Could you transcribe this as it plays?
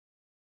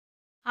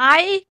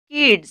Hi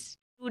kids,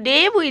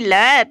 today we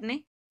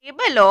learn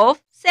table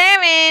of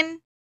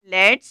 7.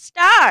 Let's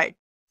start.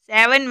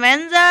 7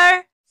 ones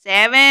are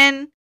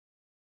 7.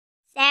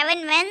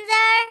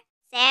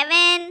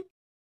 7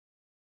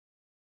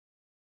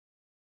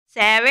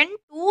 7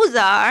 twos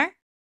are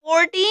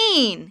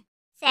 14.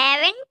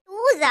 7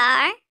 twos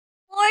are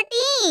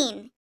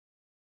 14.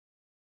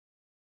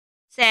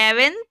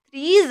 7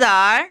 threes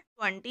are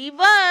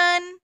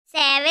 21.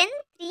 7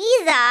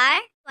 threes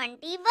are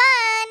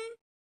 21.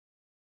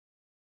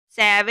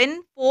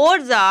 7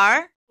 fours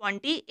are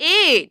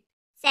 28.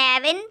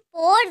 7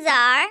 fours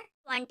are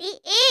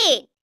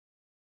 28.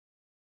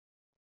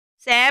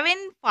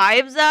 7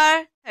 fives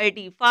are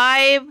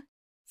 35.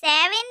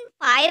 7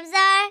 fives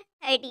are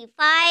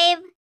 35.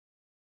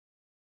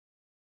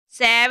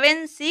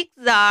 7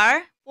 sixes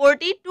are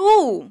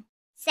 42.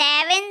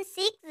 7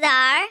 sixes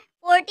are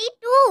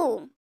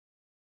 42.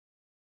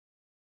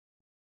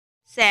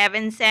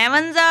 7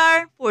 sevens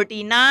are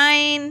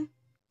 49.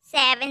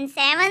 7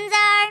 sevens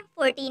are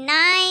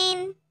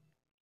 49.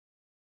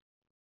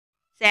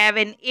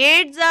 7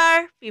 eights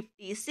are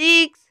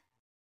 56.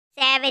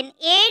 7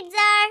 eights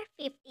are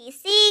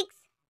 56.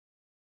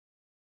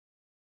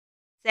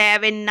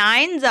 7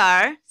 nines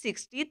are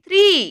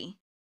 63.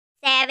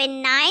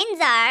 7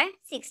 nines are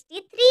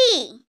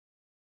 63.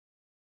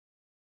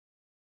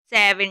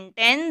 7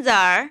 tens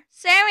are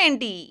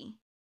 70.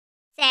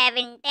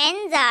 7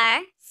 tens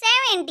are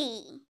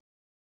 70.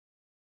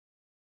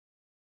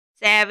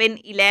 7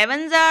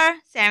 elevens are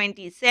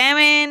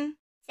 77.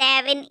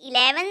 7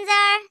 elevens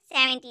are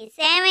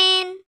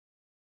 77.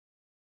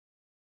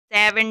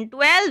 7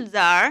 twelves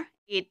are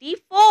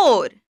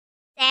 84.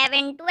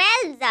 7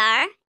 twelves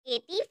are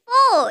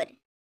 84.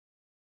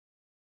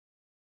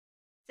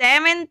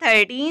 7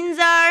 13s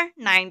are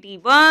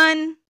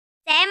 91.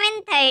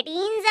 7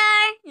 13s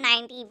are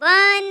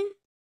 91.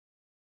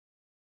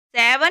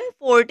 7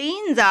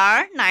 14s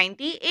are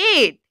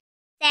 98.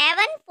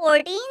 7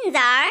 14s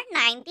are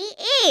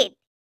 98.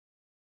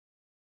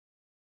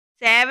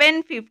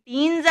 7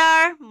 15s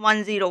are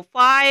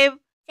 105.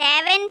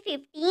 7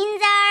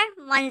 15s are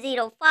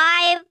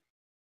 105.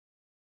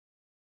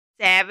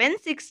 7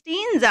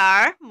 16s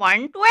are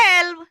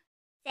 112.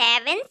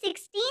 7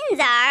 16s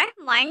are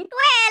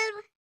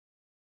 112.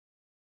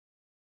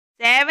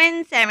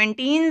 7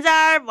 17s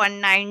are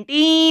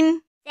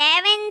 119.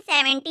 7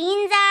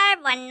 17s are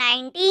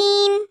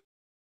 119.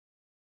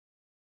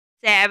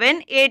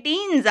 7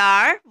 18s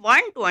are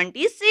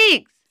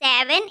 126.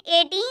 7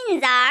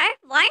 18s are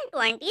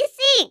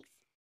 126.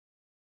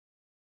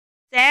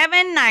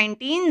 7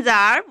 19s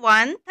are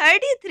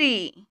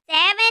 133.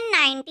 7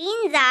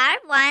 19s are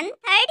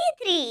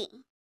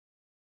 133.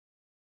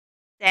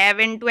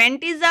 7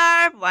 20s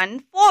are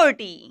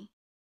 140.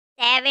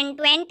 7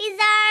 20s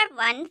are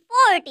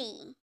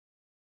 140.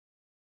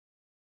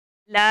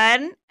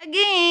 Learn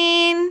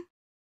again.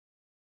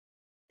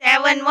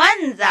 7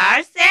 ones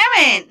are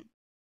 7.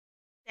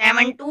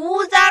 7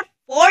 twos are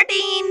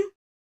 14.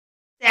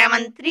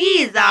 7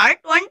 threes are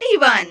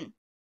 21.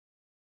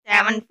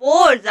 7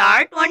 fours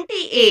are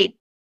 28.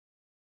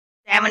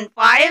 7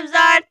 fives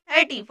are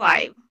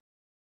 35.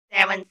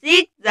 7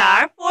 sixes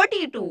are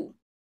 42.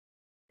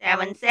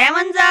 7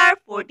 sevens are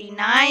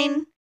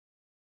 49.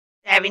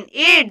 7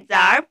 eights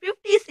are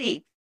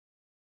 56.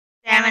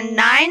 7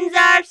 nines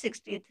are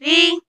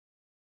 63.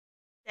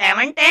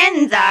 7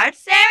 tens are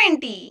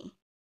 70.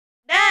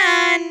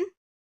 Done!